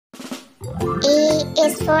A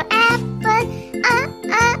is for apple,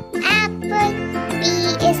 apple. B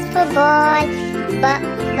is for ball,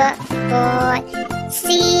 ball. C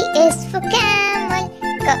is for camel,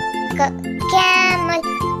 camel.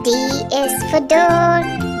 D is for door,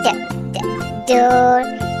 door.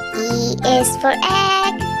 E is for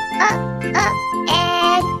egg,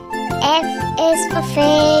 egg. F is for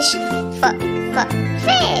fish,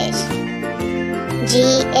 fish. G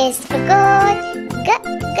is for goat,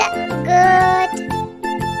 goat.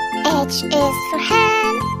 H is for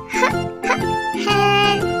hen,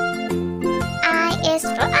 hen. I is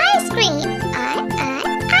for ice cream,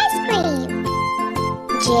 ice cream.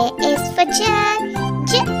 J is for jug,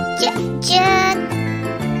 jug.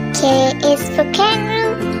 K is for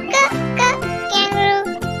kangaroo, kangaroo.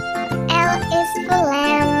 L is for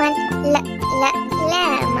lemon,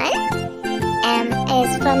 lemon. M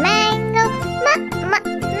is for mango,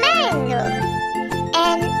 mango.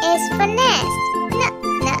 N is for nest,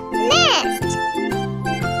 nest.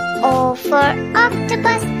 O for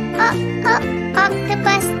octopus,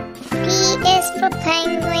 octopus. P is for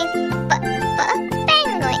penguin,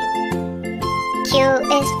 penguin. Q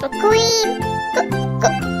is for queen,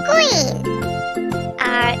 queen.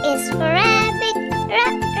 R is for rabbit,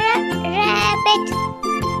 rabbit.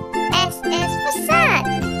 S is for sun,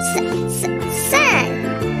 sun.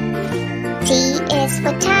 T is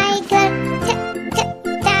for tiger,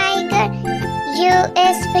 tiger. U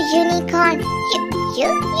is for unicorn,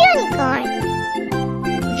 unicorn.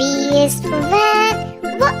 V is for van,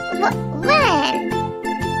 van.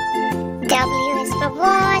 W is for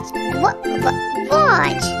watch,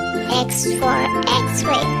 watch. X for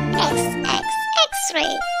X-ray,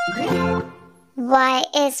 X-ray. Y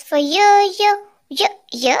is for yo-yo,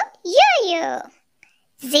 yo-yo.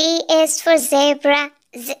 Z is for zebra,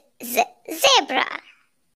 zebra.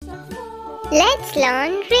 Let's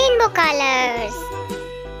learn rainbow colors.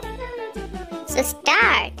 So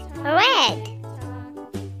start. Red,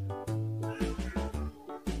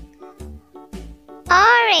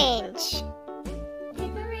 orange,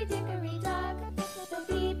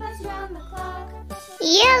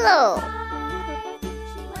 yellow,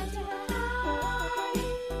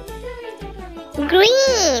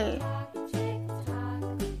 green,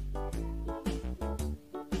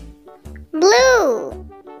 blue,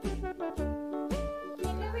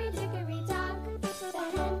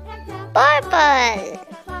 purple.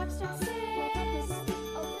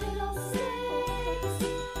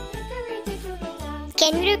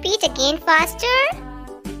 Can we repeat again faster?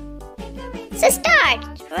 So start.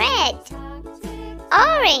 Red,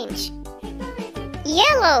 orange,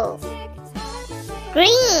 yellow,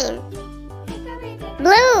 green,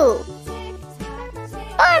 blue,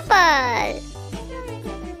 purple.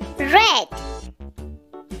 Red,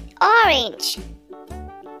 orange,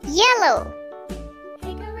 yellow,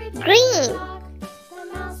 green,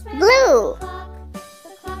 blue,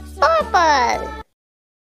 purple.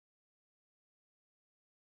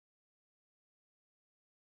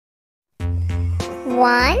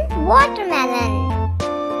 One watermelon.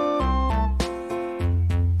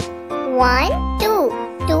 1, 2,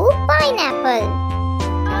 2 pineapple.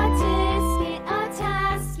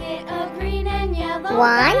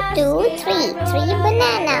 1, 2, 3, 3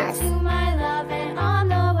 bananas.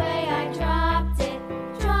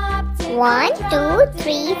 1, 2,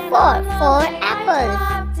 3, 4, 4 apples.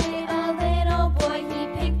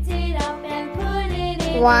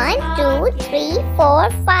 1, 2, 3, 4,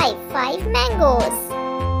 5, 5 mangoes.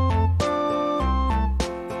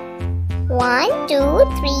 1, 2,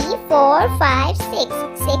 3, 4, 5, 6,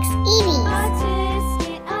 6 kiwis.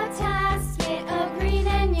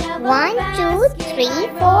 1, 2, 3,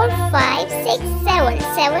 4, 5, 6, 7,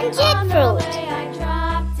 7 jackfruit.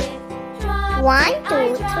 1,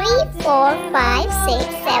 2, 3, 4, 5, 6,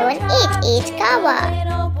 7, 8, 8 guava.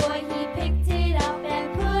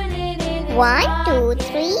 1, 2,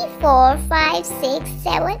 3, 4, 5, 6,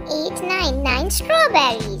 7, 8, 9, 9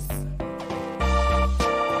 strawberries.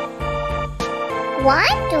 1,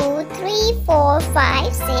 2, 3, 4,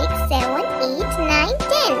 5, 6, 7, 8, 9,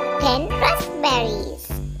 10 raspberries.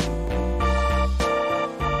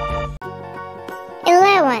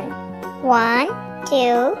 11. 1,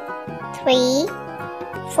 2, 3,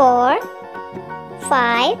 4,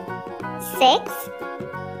 5, 6,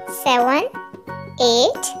 7,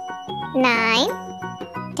 8, 9,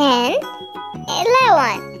 10,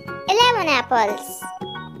 11. 11 apples.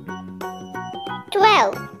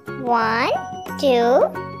 12. 1, 2,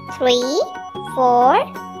 3, 4,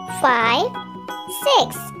 5,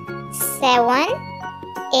 6, 7,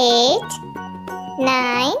 8,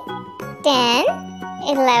 9, 10,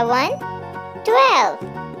 11, 12.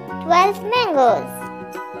 12 mangoes.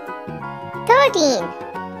 13.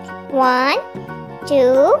 1,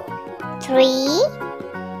 2, 3,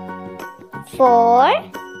 4,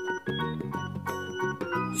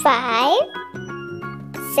 5,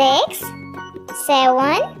 6,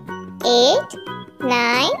 7, 8,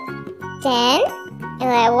 9, 10,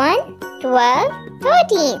 11, 12,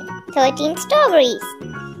 13. 13 strawberries.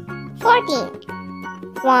 14.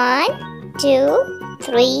 1, 2,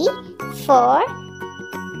 3, 4,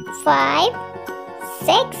 5,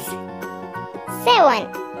 6, 7,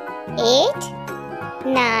 8,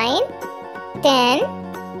 9, 10,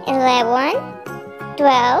 11,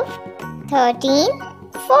 12, 13,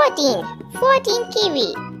 14. 14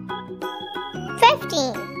 kiwi.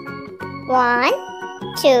 15. 1,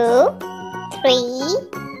 2, 3,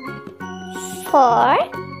 4,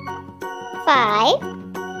 5,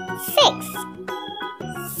 6,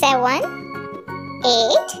 7,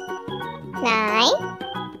 8, 9,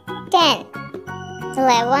 10,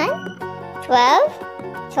 11, 12,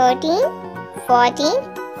 13, 14,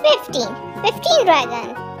 15. 15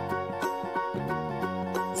 dragon.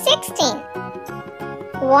 16.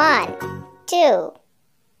 1, 2,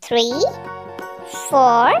 3,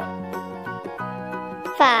 4,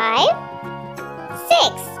 5,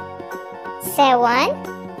 6, 7,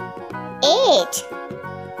 8,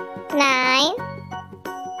 9,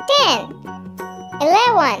 10,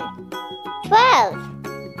 11, 12,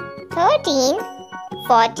 13,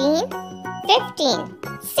 14, 15,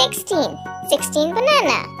 16. 16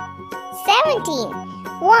 banana. 17.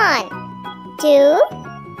 1, 2,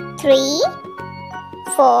 3,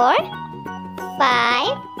 4,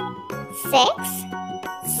 5, 6,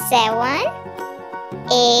 7,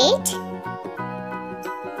 8,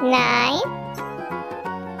 9,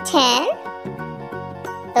 10,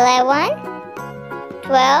 11,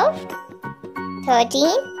 12,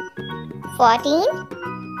 13, 14,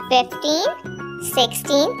 15,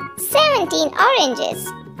 16, 17 oranges.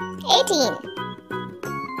 18.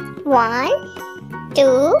 1,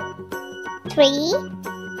 2, 3,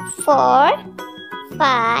 4,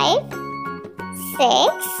 5,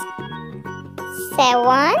 6,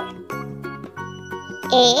 7,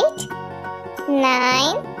 8,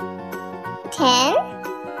 9, 10,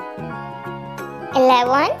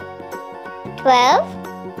 11, 12,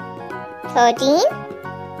 13,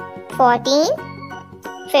 14,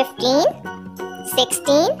 15,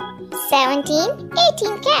 16, 17,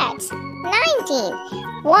 18 cats. 19.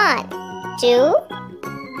 1, 2,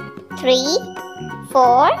 3,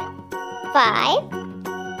 4, 5,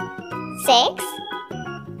 6,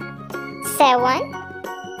 7,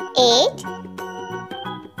 8,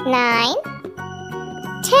 9,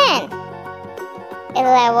 10,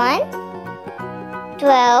 11,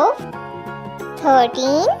 12,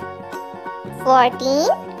 13,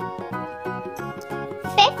 14,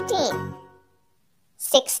 15,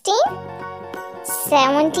 16,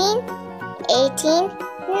 17, 18,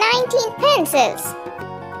 19 pencils.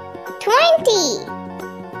 20.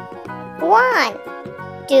 1,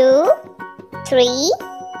 2, 3,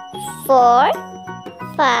 4,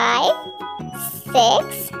 5,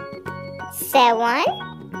 6, 7,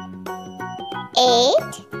 8,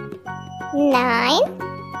 9,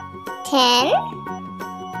 10,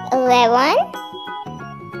 11,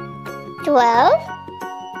 12,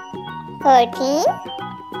 13,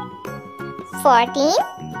 14,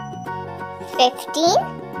 15,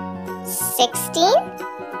 16,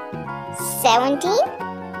 17,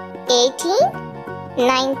 18,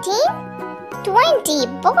 19, 20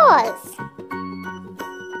 balls.